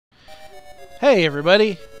Hey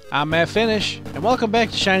everybody, I'm Matt Finish, and welcome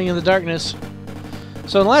back to Shining in the Darkness.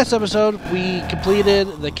 So in the last episode, we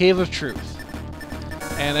completed the Cave of Truth,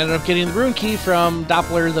 and ended up getting the rune key from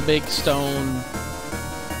Doppler, the big stone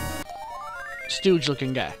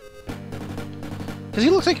stooge-looking guy. Because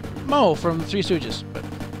he looks like Mo from the Three Stooges. But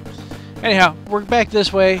anyhow, we're back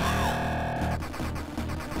this way. I'm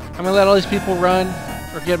gonna let all these people run,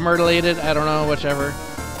 or get murdered, I don't know, whichever.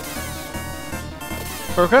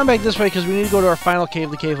 But we're coming back this way because we need to go to our final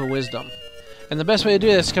cave, the Cave of Wisdom. And the best way to do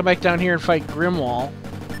this is come back down here and fight Grimwall,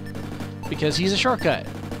 because he's a shortcut.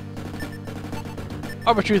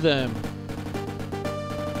 Arbor-Truth him.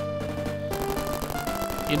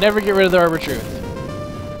 You never get rid of the Arbor-Truth.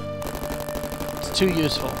 It's too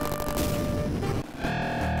useful.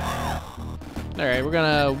 Alright, we're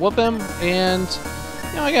gonna whoop him, and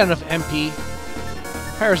you know, I got enough MP.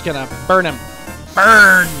 Fire's gonna burn him.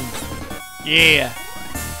 Burn! Yeah!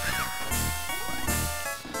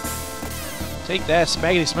 Take that,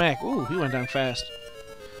 smackety smack. Ooh, he went down fast.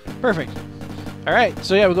 Perfect. Alright,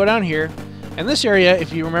 so yeah, we go down here. And this area,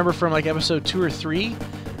 if you remember from like episode 2 or 3,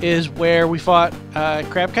 is where we fought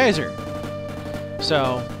Crab Kaiser.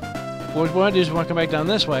 So, what we want to do is we want to come back down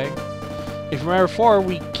this way. If you remember before,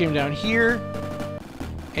 we came down here,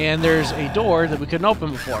 and there's a door that we couldn't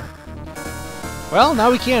open before. Well, now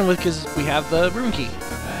we can, because we have the rune key.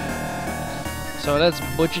 So let's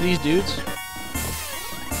butcher these dudes.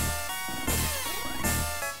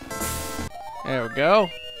 There we go.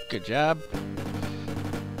 Good job.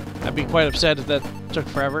 I'd be quite upset if that took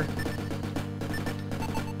forever.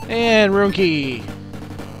 And rune key.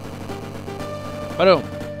 Boom.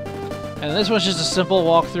 And this was just a simple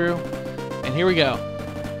walkthrough. And here we go.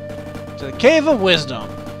 To the Cave of Wisdom.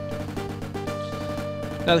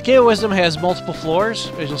 Now the Cave of Wisdom has multiple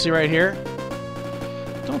floors, as you'll see right here.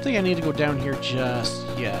 Don't think I need to go down here just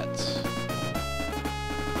yet.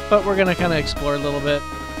 But we're gonna kind of explore a little bit.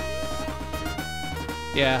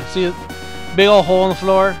 Yeah, see a big old hole in the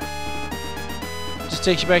floor? Just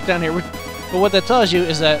takes you back down here. But what that tells you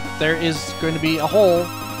is that there is going to be a hole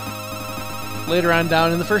later on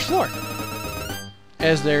down in the first floor.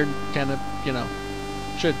 As there kind of, you know,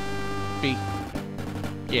 should be.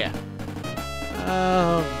 Yeah.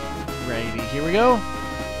 Alrighty, here we go.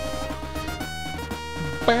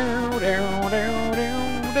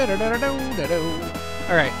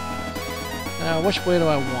 Alright. Now, which way do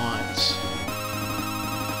I want?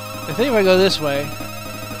 I think if I go this way...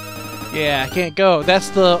 Yeah, I can't go. That's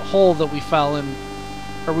the hole that we fell in.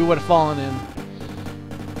 Or we would have fallen in.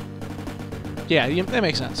 Yeah, that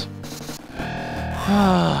makes sense.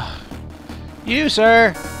 You,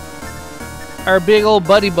 sir, are a big old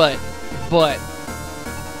buddy butt. But...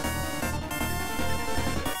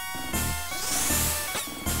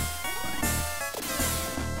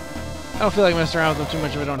 I don't feel like messing around with them too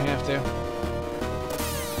much if I don't have to.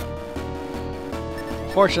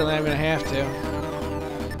 Fortunately, I'm going to have to.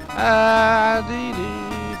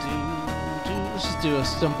 Let's just do a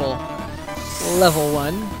simple level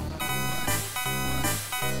 1.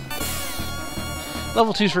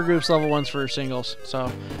 Level 2's for groups, level 1's for singles.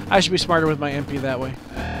 So, I should be smarter with my MP that way.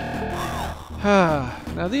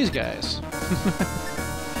 Now these guys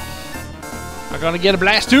are going to get a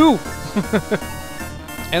blast 2!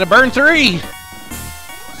 And a burn 3!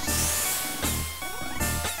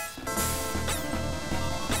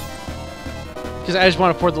 Because I just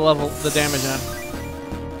want to pour the damage on.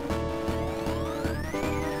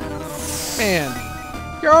 Man,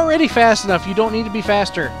 you're already fast enough. You don't need to be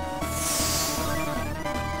faster.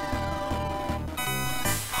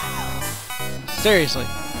 Seriously.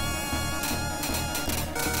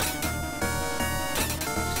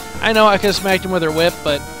 I know I could have smacked him with her whip,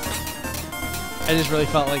 but I just really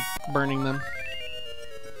felt like burning them.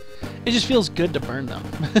 It just feels good to burn them.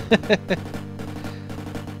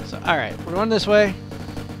 So, alright, we're going this way.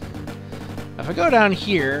 If I go down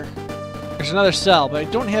here, there's another cell, but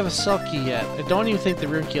I don't have a cell key yet. I don't even think the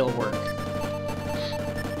rune key will work.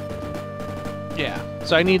 Yeah,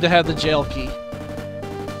 so I need to have the jail key.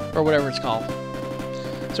 Or whatever it's called.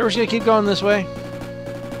 So we're just going to keep going this way.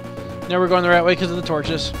 Now we're going the right way because of the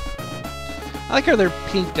torches. I like how they're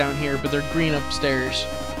pink down here, but they're green upstairs.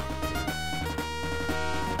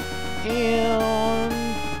 And...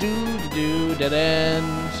 do dead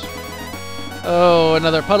end. Oh,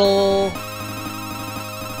 another puddle.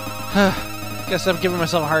 Guess I'm giving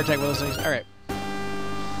myself a heart attack with those things. Alright. So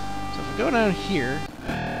if we go down here...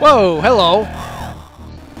 Whoa, hello!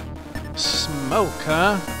 Smoke,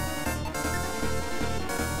 huh?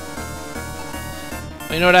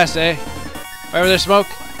 Well, you know what I say? Wherever there's smoke,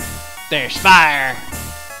 there's fire!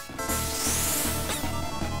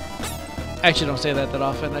 I actually don't say that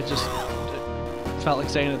often. I just felt like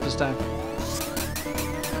saying it this time.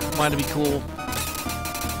 Wanted to be cool.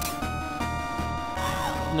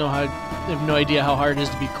 I have no idea how hard it is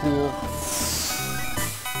to be cool.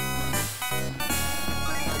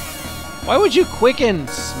 Why would you quicken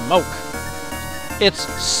smoke? It's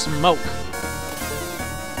smoke.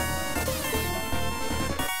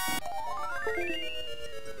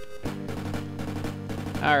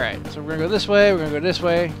 Alright, so we're gonna go this way, we're gonna go this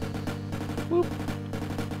way. Whoop.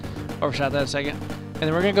 Overshot that a second. And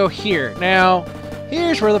then we're gonna go here. Now,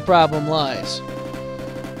 here's where the problem lies.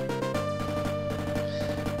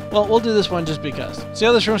 Well, we'll do this one just because. See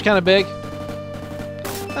how this room's kind of big?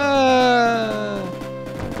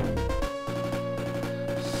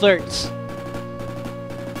 Flirts.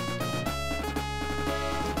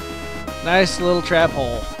 Nice little trap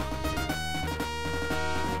hole.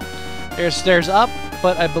 There's stairs up,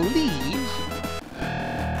 but I believe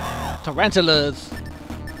tarantulas.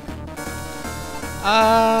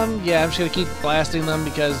 Yeah, I'm just gonna keep blasting them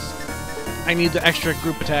because I need the extra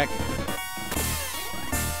group attack.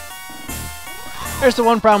 There's the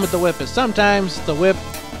one problem with the whip is sometimes the whip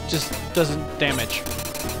just doesn't damage.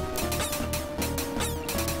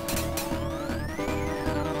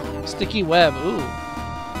 Sticky web, ooh.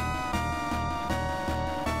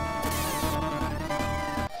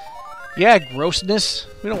 Yeah, grossness.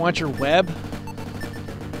 We don't want your web.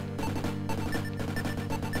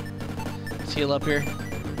 Let's heal up here.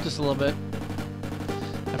 Just a little bit.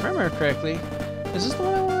 If I remember correctly, is this the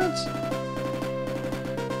one I want?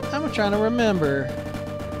 I'm trying to remember.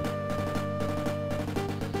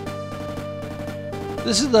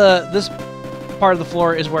 This part of the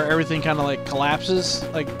floor is where everything kind of like collapses.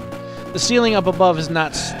 Like the ceiling up above is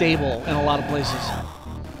not stable in a lot of places.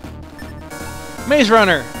 Maze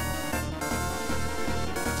Runner.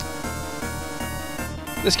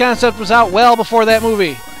 This concept was out well before that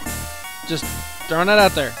movie. Just throwing that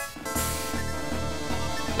out there.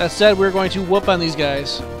 That said, we're going to whoop on these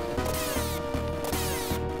guys.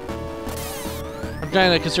 I'm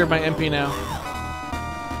trying to conserve my MP now.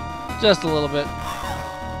 Just a little bit.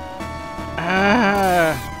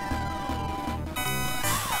 Ah.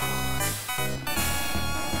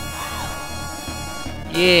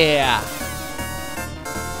 Yeah.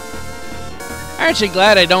 Aren't you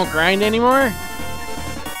glad I don't grind anymore?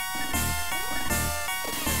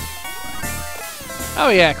 Oh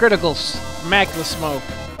yeah, critical smack the smoke.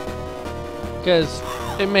 Because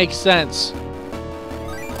it makes sense.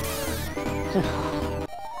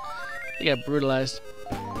 He got brutalized.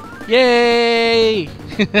 Yay!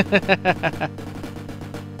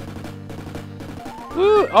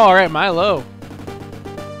 Woo! Oh, alright, Milo.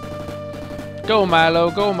 Go,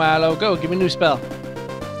 Milo, go, Milo, go. Give me a new spell.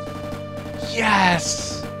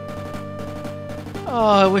 Yes!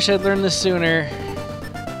 Oh, I wish I'd learned this sooner.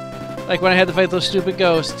 Like when I had to fight those stupid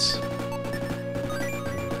ghosts.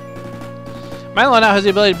 Milo now has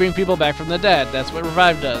the ability to bring people back from the dead. That's what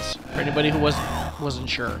Revive does. For anybody who wasn't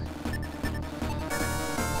sure.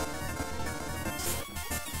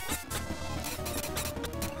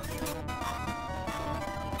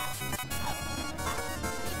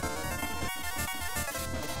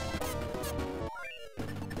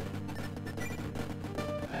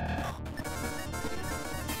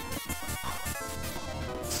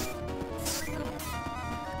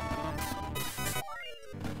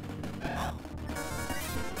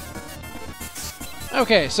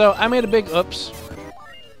 Okay, so I made a big oops.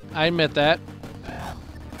 I admit that.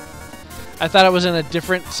 I thought I was in a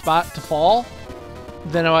different spot to fall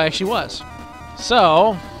than I actually was.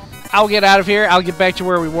 So, I'll get out of here, I'll get back to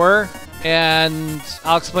where we were, and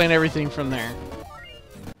I'll explain everything from there.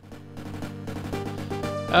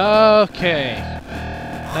 Okay.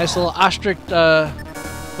 Nice little ostrich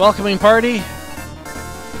welcoming party,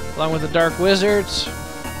 along with the Dark Wizards.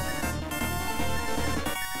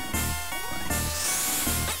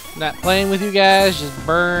 Not playing with you guys, just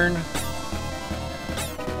burn.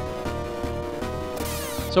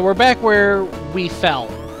 So we're back where we fell.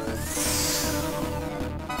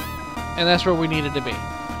 And that's where we needed to be.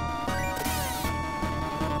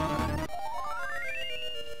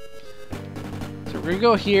 So we're gonna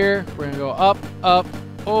go here, we're gonna go up, up,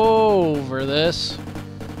 over this.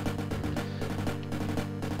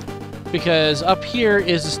 Because up here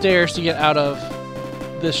is the stairs to get out of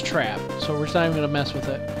this trap. So we're not even gonna mess with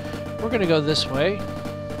it. We're gonna go this way.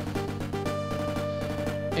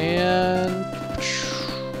 And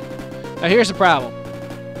now here's the problem.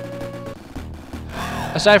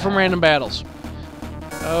 Aside from random battles.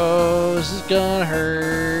 Oh, this is gonna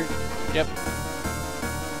hurt. Yep.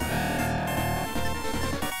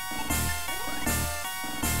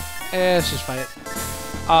 Let's just fight it.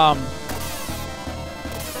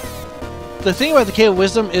 The thing about the Cave of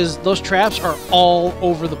Wisdom is those traps are all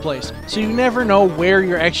over the place. So you never know where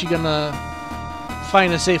you're actually gonna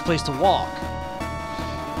find a safe place to walk.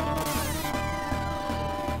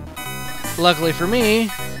 Luckily for me,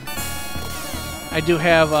 I do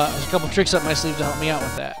have a couple tricks up my sleeve to help me out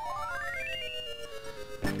with that.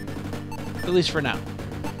 At least for now.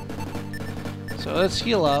 So let's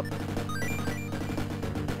heal up.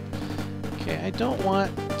 Okay, I don't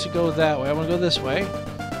want to go that way. I want to go this way.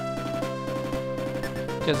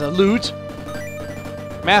 Because of loot.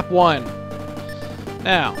 Map 1.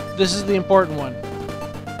 Now, this is the important one.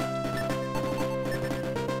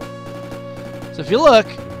 So if you look,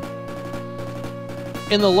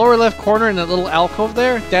 in the lower left corner in that little alcove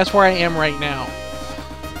there, that's where I am right now.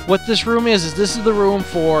 What this room is this is the room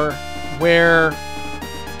for where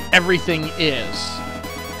everything is.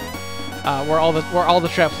 Where all the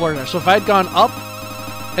trap floors are. So if I'd gone up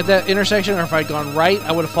at that intersection, or if I'd gone right,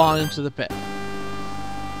 I would have fallen into the pit.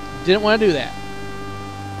 Didn't want to do that.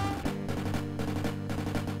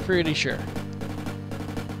 Pretty sure.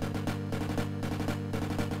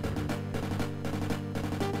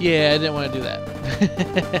 Yeah, I didn't want to do that.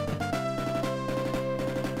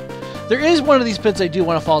 There is one of these pits I do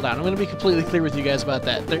want to fall down. I'm going to be completely clear with you guys about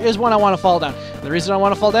that. There is one I want to fall down. The reason I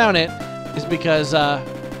want to fall down it is because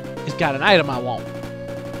it's got an item I want.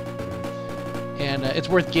 And it's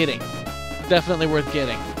worth getting. Definitely worth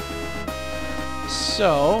getting.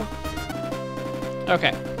 So,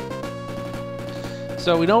 okay.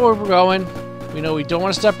 So we know where we're going. We know we don't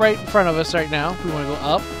want to step right in front of us right now. We want to go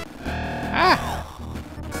up. Ah!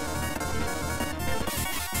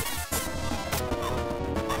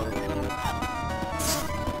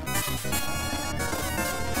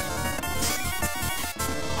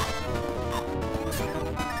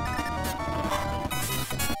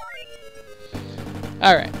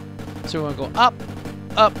 Alright, so we want to go up,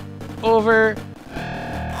 up, over,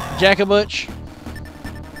 Jack-a-butch.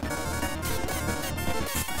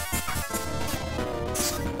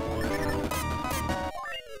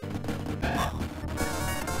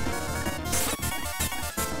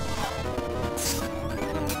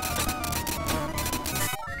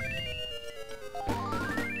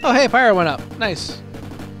 Oh hey, pyro went up. Nice.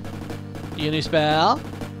 Uni-spell.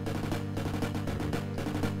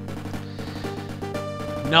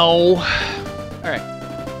 No. Alright.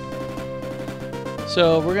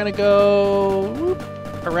 So we're gonna go whoop,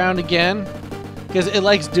 around again. Because it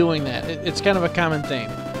likes doing that. It's kind of a common thing.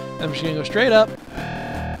 I'm just gonna go straight up.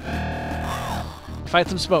 Fight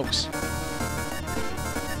some smokes.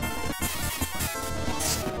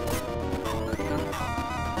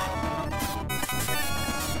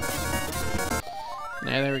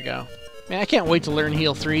 Yeah, there we go. Man, I can't wait to learn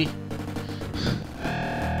Heal 3.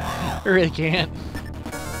 I really can't.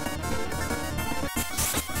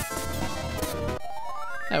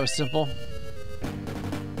 That was simple.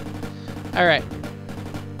 Alright.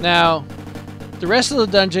 Now, the rest of the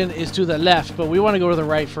dungeon is to the left, but we want to go to the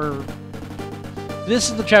right for... This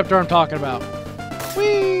is the trapdoor I'm talking about.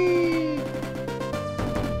 Whee!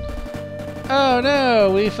 Oh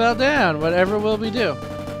no, we fell down. Whatever will we do?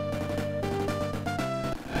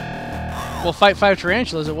 We'll fight 5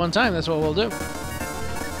 tarantulas at one time. That's what we'll do.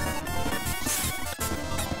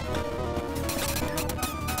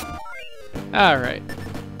 Alright.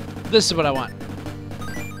 This is what I want.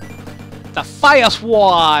 The Fire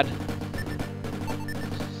Sword!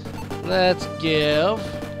 Let's give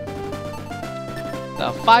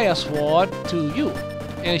the Fire Sword to you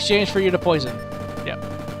in exchange for you to poison. Yep.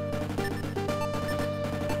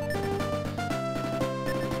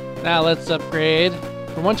 Now let's upgrade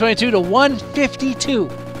from 122 to 152.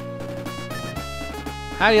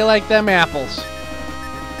 How do you like them apples?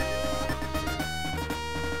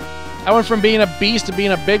 I went from being a beast to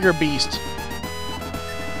being a bigger beast.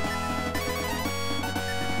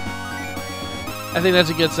 I think that's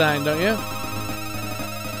a good sign, don't you?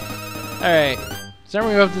 Alright. So now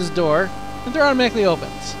we go up this door. The door automatically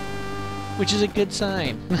opens. Which is a good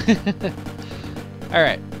sign.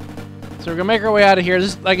 Alright. So we're going to make our way out of here.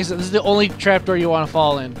 This, like I said, this is the only trapdoor you want to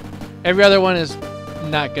fall in. Every other one is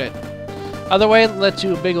not good. Other way led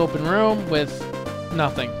to a big open room with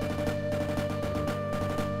nothing.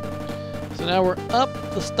 So now we're up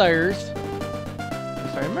the stairs.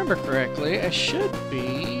 If I remember correctly, I should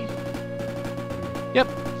be... Yep.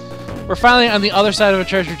 We're finally on the other side of a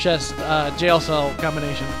treasure chest jail cell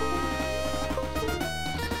combination.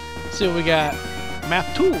 Let's see what we got. Map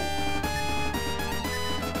 2.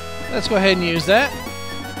 Let's go ahead and use that.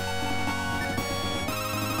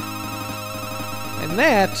 And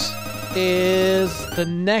that is the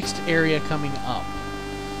next area coming up.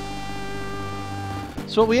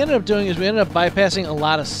 So what we ended up doing is we ended up bypassing a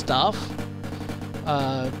lot of stuff.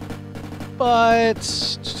 But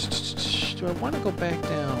do I want to go back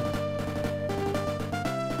down?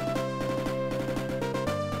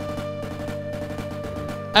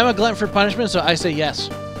 I'm a glutton for punishment, so I say yes.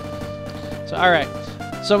 So, alright.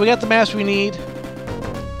 So we got the maps we need.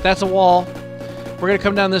 That's a wall. We're going to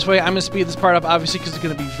come down this way. I'm going to speed this part up, obviously, because it's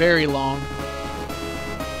going to be very long.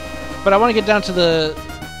 But I want to get down to the...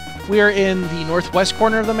 We are in the northwest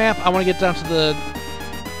corner of the map. I want to get down to the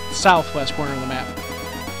southwest corner of the map.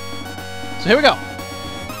 So here we go.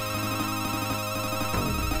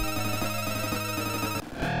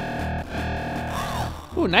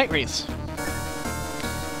 Ooh, night wreaths.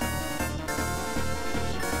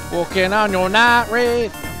 Walking on your night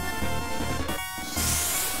wreath.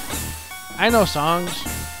 I know songs.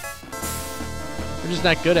 I'm just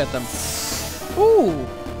not good at them. Ooh.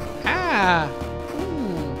 Ah.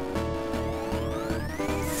 Ooh.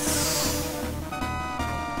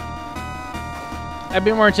 I'd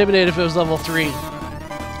be more intimidated if it was level 3.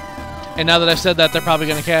 And now that I've said that, they're probably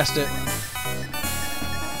going to cast it.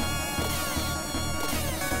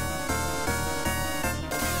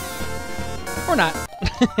 Or not.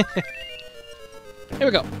 Here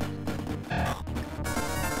we go.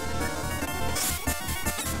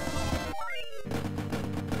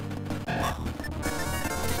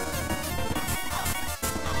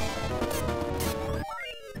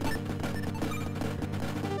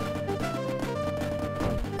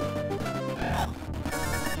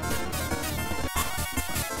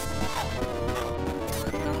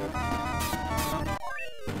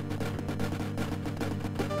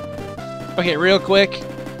 Okay, real quick,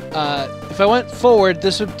 if I went forward,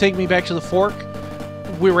 this would take me back to the fork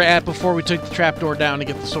we were at before we took the trapdoor down to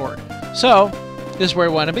get the sword. So, this is where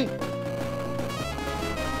we want to be.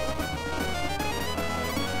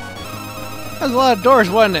 That was a lot of doors,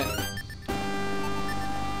 wasn't it?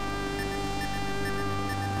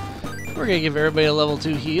 We're going to give everybody a level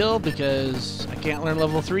 2 heal because I can't learn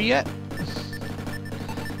level 3 yet.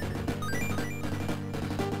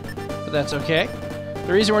 But that's okay.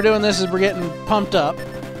 The reason we're doing this is we're getting pumped up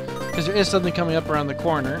because there is something coming up around the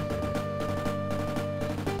corner.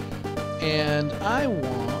 And I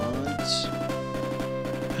want...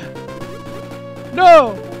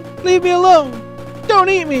 No! Leave me alone! Don't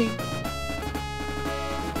eat me!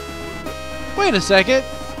 Wait a second.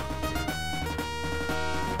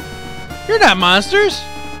 You're not monsters!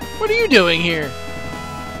 What are you doing here?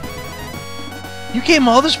 You came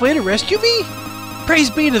all this way to rescue me? Praise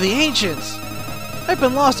be to the ancients! I've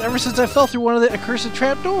been lost ever since I fell through one of the accursed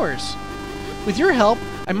trapdoors. With your help,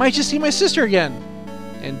 I might just see my sister again.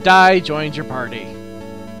 And Dai joined your party.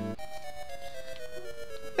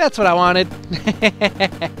 That's what I wanted.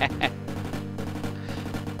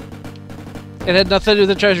 It had nothing to do with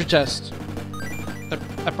the treasure chest.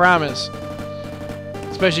 I promise.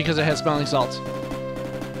 Especially because it had smelling salts.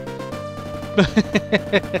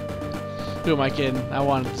 Who am I kidding? I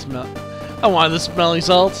wanted the smelling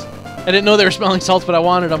salts. I didn't know they were smelling salts, but I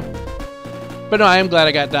wanted them. But no, I am glad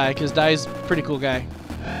I got Dai, because Dai's a pretty cool guy.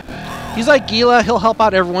 He's like Gila, he'll help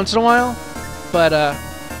out every once in a while, but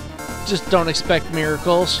just don't expect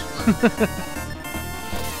miracles.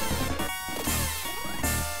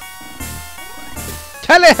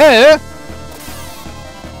 Tally-ho!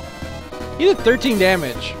 He did 13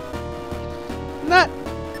 damage. Not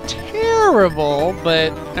terrible,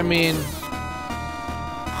 but, I mean...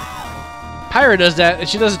 Pyra does that, and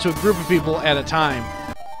she does it to a group of people at a time.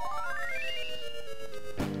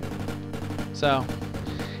 So,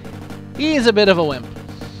 he's a bit of a wimp.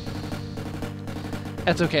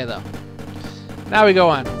 That's okay, though. Now we go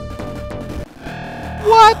on.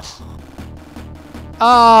 What?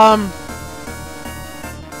 I'm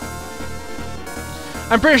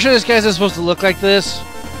pretty sure this guy's not supposed to look like this.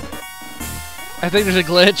 I think there's a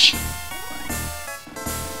glitch.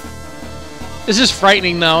 This is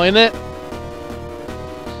frightening, though, isn't it?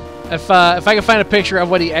 If I can find a picture of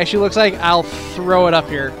what he actually looks like, I'll throw it up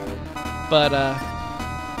here. But,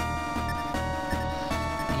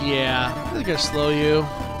 yeah. This is gonna slow you.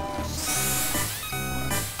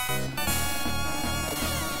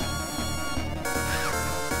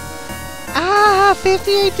 Ah,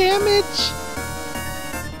 58 damage!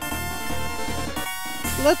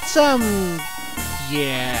 Let's,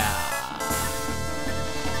 yeah.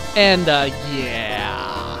 And, yeah.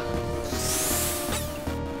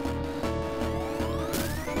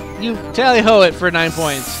 You tally-ho it for 9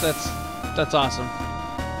 points. That's awesome.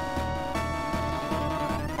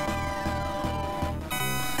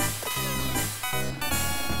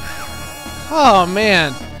 Oh,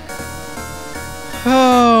 man.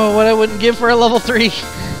 Oh, what I wouldn't give for a level 3.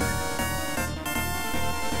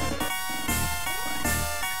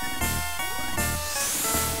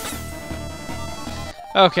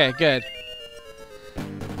 Okay, good.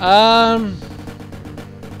 I'm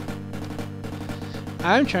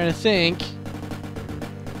trying to think.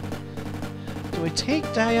 Do we take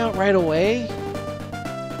Die out right away?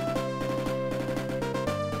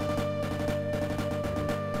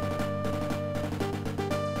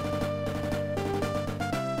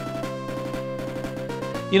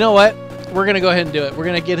 You know what? We're going to go ahead and do it. We're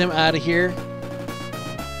going to get him out of here.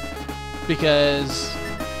 Because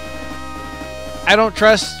I don't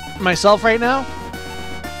trust myself right now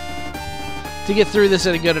to get through this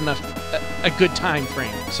at a good time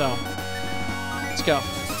frame. So, let's go.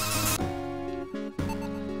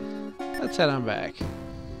 Let's head on back.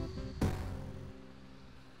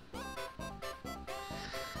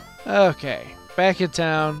 Okay, back in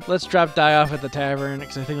town. Let's drop Die off at the tavern,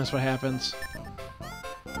 because I think that's what happens.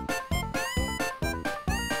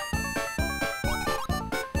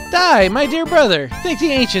 Die, my dear brother! Thank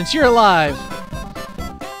the ancients, you're alive!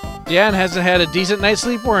 Diane hasn't had a decent night's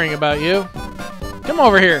sleep worrying about you. Come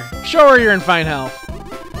over here. Show her you're in fine health.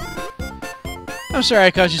 I'm sorry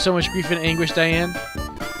I caused you so much grief and anguish, Diane.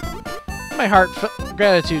 My heartfelt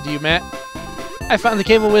gratitude to you, Matt. I found the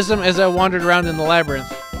Cave of Wisdom as I wandered around in the labyrinth.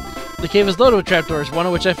 The cave is loaded with trapdoors, one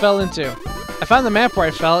of which I fell into. I found the map where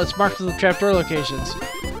I fell. It's marked with the trapdoor locations.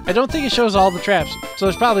 I don't think it shows all the traps, so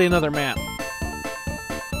there's probably another map.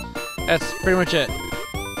 That's pretty much it.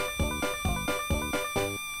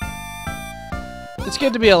 It's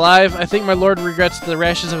good to be alive. I think my lord regrets the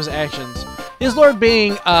rashness of his actions. His lord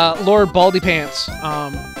being Lord Baldy Pants,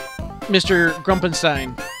 Mr.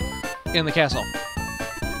 Grumpenstein in the castle.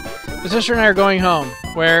 My sister and I are going home,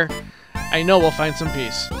 where I know we'll find some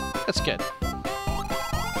peace. That's good.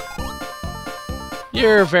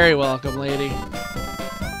 You're very welcome, lady.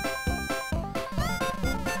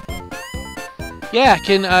 Yeah,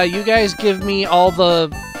 can you guys give me all the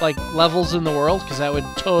levels in the world? Because that would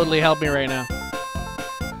totally help me right now.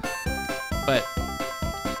 But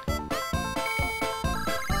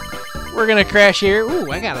we're gonna crash here.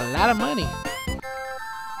 Ooh, I got a lot of money.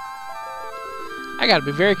 I gotta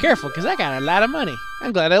be very careful because I got a lot of money.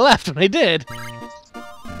 I'm glad I left when I did.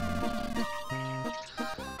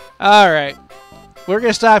 Alright. We're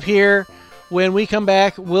gonna stop here. When we come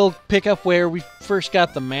back, we'll pick up where we first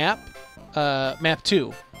got the map. Map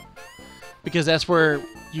 2, because that's where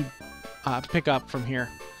you pick up from here.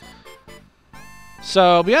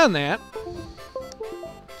 So beyond that,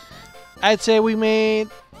 I'd say we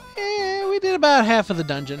did about half of the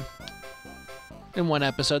dungeon in one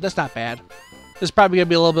episode. That's not bad. This is probably gonna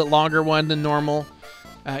be a little bit longer one than normal,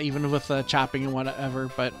 even with chopping and whatever.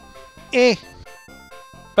 But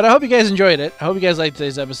But I hope you guys enjoyed it. I hope you guys liked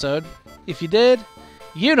today's episode. If you did,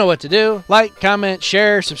 you know what to do. Like, comment,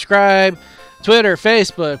 share, subscribe, Twitter,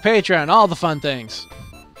 Facebook, Patreon, all the fun things.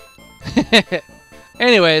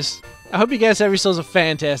 Anyways, I hope you guys have yourselves a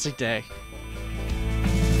fantastic day.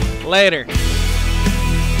 Later.